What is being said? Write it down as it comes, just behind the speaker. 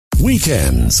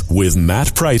Weekends with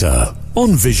Matt Prater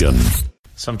on Vision.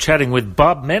 So I'm chatting with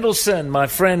Bob Mendelsohn, my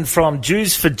friend from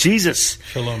Jews for Jesus.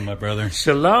 Shalom, my brother.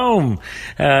 Shalom.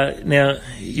 Now,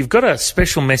 you've got a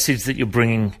special message that you're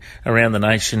bringing around the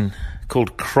nation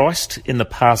called Christ in the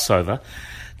Passover.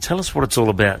 Tell us what it's all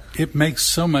about. It makes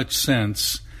so much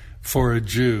sense for a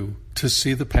Jew to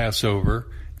see the Passover,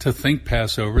 to think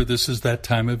Passover. This is that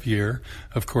time of year.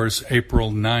 Of course,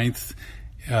 April 9th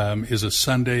is a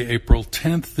Sunday. April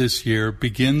 10th this year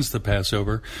begins the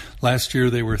Passover. Last year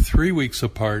they were 3 weeks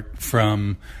apart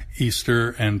from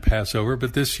Easter and Passover,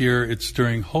 but this year it's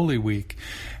during Holy Week.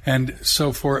 And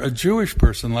so for a Jewish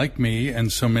person like me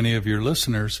and so many of your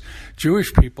listeners,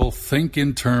 Jewish people think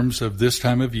in terms of this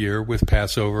time of year with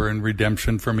Passover and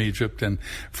redemption from Egypt and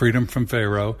freedom from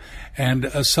Pharaoh and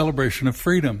a celebration of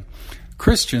freedom.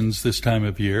 Christians this time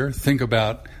of year think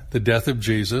about the death of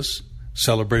Jesus,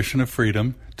 celebration of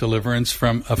freedom, deliverance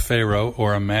from a Pharaoh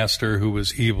or a master who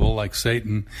was evil like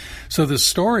Satan. So the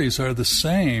stories are the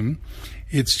same.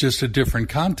 It's just a different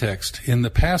context. In the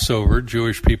Passover,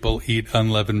 Jewish people eat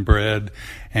unleavened bread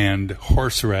and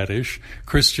horseradish.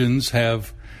 Christians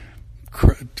have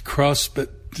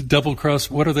double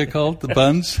cross, what are they called? The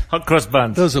buns? Hot cross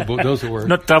buns. Those are words.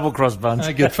 Not double cross buns.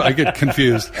 I get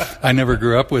confused. I never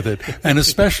grew up with it. And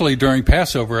especially during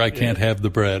Passover, I can't have the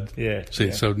bread.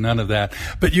 So none of that.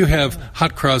 But you have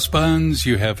hot cross buns,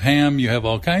 you have ham, you have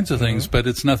all kinds of things, but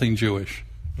it's nothing Jewish.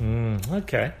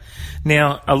 Okay.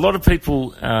 Now, a lot of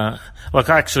people, I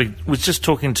actually was just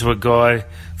talking to a guy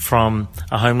from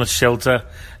a homeless shelter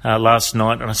last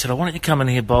night, and I said, why don't you come in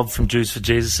here, Bob, from Jews for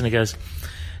Jesus? And he goes,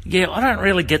 yeah, I don't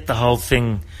really get the whole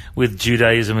thing with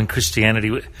Judaism and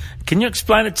Christianity. Can you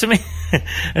explain it to me?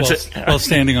 While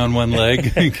standing on one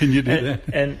leg, can you do that?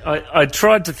 And I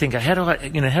tried to think, how do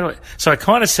I? So I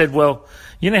kind of said, well,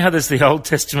 you know how there's the Old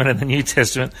Testament and the New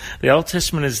Testament. The Old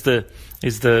Testament is the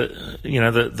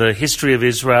history of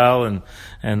Israel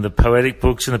and the poetic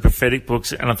books and the prophetic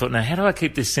books. And I thought, now how do I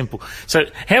keep this simple? So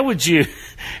how would you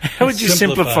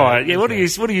simplify it? Yeah, what do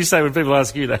you say when people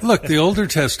ask you that? Look, the Older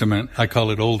Testament, I call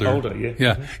it older. Older, yeah.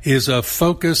 Yeah, is a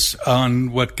focus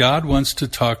on what God wants to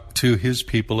talk to his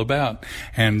people about.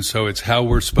 And so it's how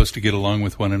we're supposed to get along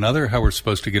with one another, how we're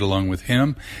supposed to get along with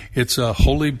him. It's a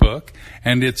holy book,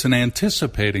 and it's an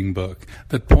anticipating book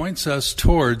that points us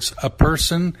towards a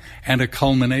person and a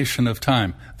culmination of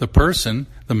time. The person,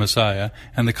 the Messiah,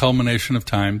 and the culmination of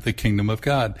time, the kingdom of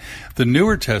God. The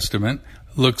Newer Testament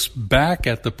looks back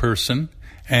at the person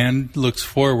and looks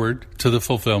forward to the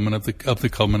fulfillment of the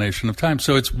culmination of time.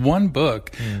 So it's one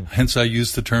book. Hence I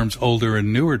use the terms Older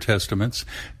and Newer Testaments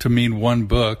to mean one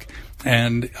book.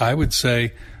 And I would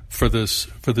say for this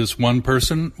one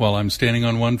person, while I'm standing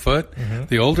on one foot,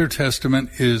 the Older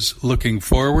Testament is looking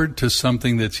forward to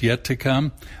something that's yet to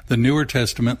come. The Newer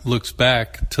Testament looks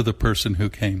back to the person who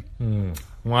came.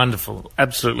 Wonderful.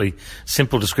 Absolutely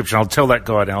simple description. I'll tell that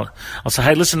guy now. I'll say,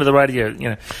 hey, listen to the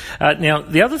radio. Now,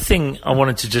 the other thing I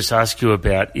wanted to just ask you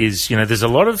about is, there's a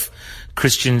lot of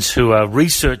Christians who are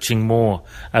researching more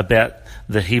about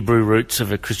the Hebrew roots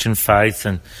of a Christian faith,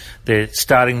 and they're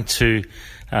starting to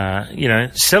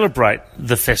celebrate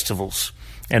the festivals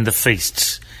and the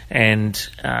feasts and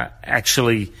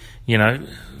actually,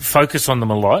 focus on them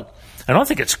a lot. And I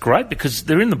think it's great because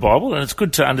they're in the Bible, and it's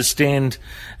good to understand,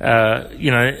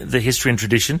 the history and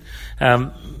tradition.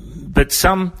 But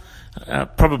some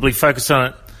probably focus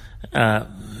on it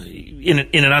in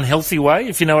an unhealthy way,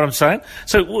 if you know what I'm saying.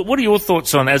 So what are your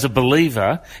thoughts on, as a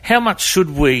believer, how much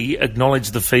should we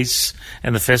acknowledge the feasts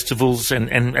and the festivals,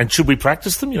 and should we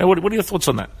practice them? What are your thoughts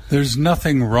on that? There's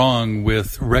nothing wrong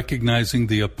with recognizing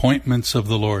the appointments of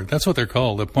the Lord. That's what they're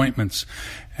called, appointments.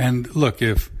 And look,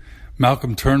 if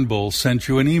Malcolm Turnbull sent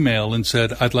you an email and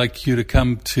said, I'd like you to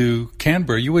come to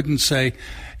Canberra, you wouldn't say,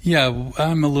 yeah,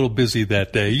 I'm a little busy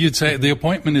that day. You'd say, the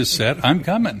appointment is set, I'm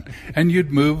coming. And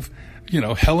you'd move,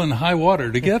 hell and high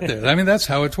water to get there. I mean, that's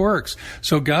how it works.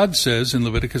 So God says in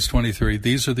Leviticus 23,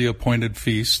 these are the appointed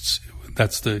feasts.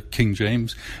 That's the King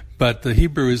James. But the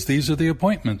Hebrew is, these are the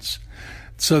appointments.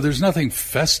 So there's nothing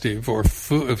festive or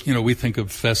we think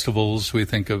of festivals, we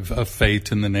think of a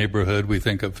fete in the neighborhood, we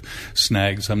think of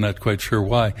snags, I'm not quite sure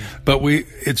why. But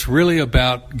it's really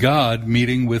about God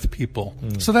meeting with people.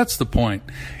 So that's the point.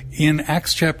 In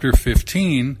Acts chapter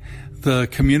 15, the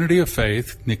community of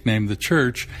faith, nicknamed the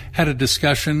church, had a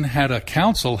discussion, had a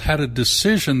council, had a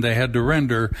decision they had to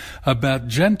render about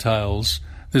Gentiles,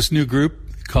 this new group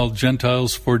called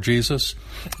Gentiles for Jesus.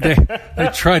 They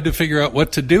tried to figure out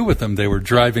what to do with them. They were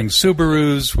driving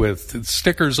Subarus with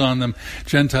stickers on them,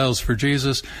 Gentiles for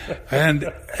Jesus.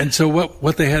 And so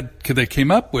what they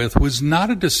came up with was not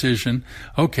a decision,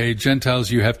 okay,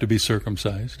 Gentiles, you have to be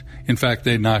circumcised. In fact,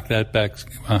 they knocked that back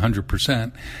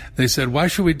 100%. They said, why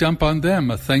should we dump on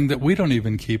them a thing that we don't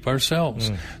even keep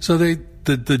ourselves? So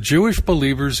the Jewish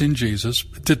believers in Jesus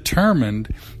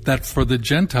determined that for the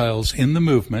Gentiles in the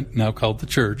movement, now called the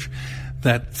church,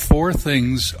 that 4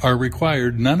 things are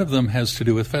required. None of them has to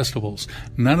do with festivals.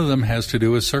 None of them has to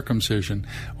do with circumcision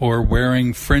or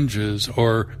wearing fringes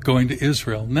or going to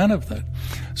Israel. None of that.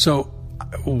 So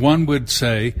one would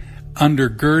say,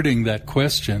 undergirding that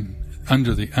question,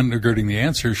 undergirding the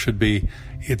answer should be,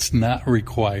 it's not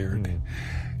required.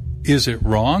 Is it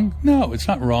wrong? No, it's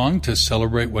not wrong to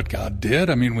celebrate what God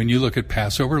did. I mean, when you look at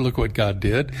Passover, look what God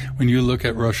did. When you look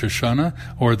at Rosh Hashanah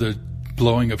or the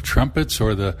blowing of trumpets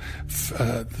or the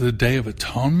Day of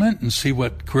Atonement and see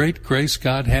what great grace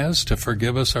God has to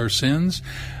forgive us our sins,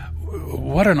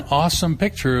 what an awesome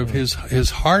picture of his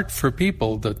heart for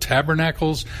people. The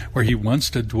tabernacles where he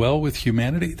wants to dwell with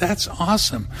humanity, that's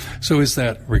awesome. So is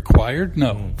that required?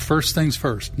 No. First things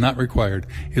first, not required.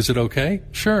 Is it okay?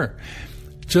 Sure.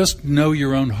 Just know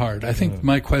your own heart. I think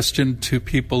my question to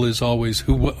people is always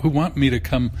who want me to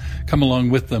come along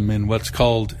with them in what's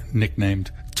called,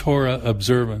 nicknamed, Torah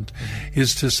observant,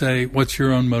 is to say, what's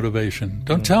your own motivation?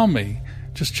 Don't tell me.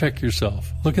 Just check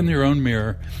yourself. Look in your own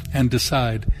mirror and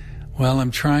decide, well,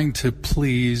 I'm trying to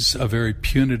please a very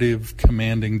punitive,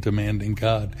 commanding, demanding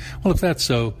God. Well, if that's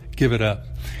so, give it up,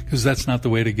 because that's not the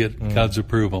way to get God's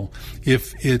approval.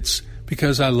 If it's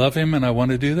because I love him and I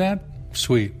want to do that,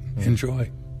 sweet. Enjoy.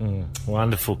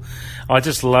 Wonderful. I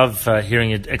just love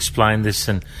hearing you explain this,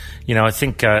 and I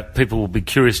think people will be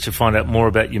curious to find out more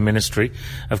about your ministry.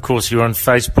 Of course, you're on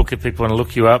Facebook if people want to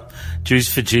look you up.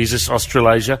 Jews for Jesus,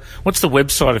 Australasia. What's the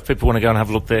website if people want to go and have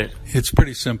a look there? It's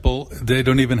pretty simple. They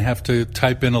don't even have to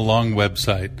type in a long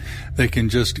website. They can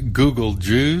just Google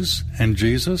Jews and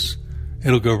Jesus.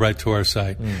 It'll go right to our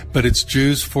site. But it's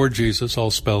Jews for Jesus,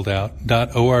 all spelled out,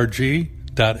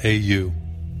 .org.au.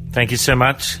 Thank you so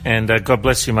much, and God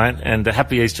bless you, mate, and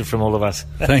happy Easter from all of us.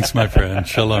 Thanks, my friend.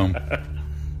 Shalom.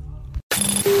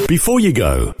 Before you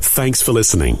go, thanks for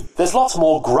listening. There's lots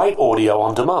more great audio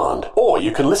on demand, or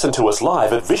you can listen to us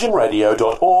live at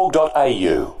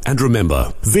visionradio.org.au. And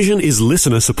remember, Vision is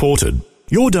listener supported.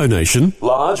 Your donation,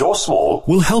 large or small,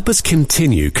 will help us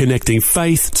continue connecting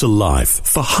faith to life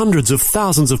for hundreds of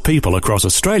thousands of people across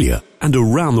Australia and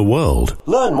around the world.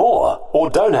 Learn more or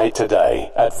donate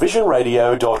today at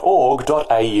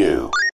visionradio.org.au.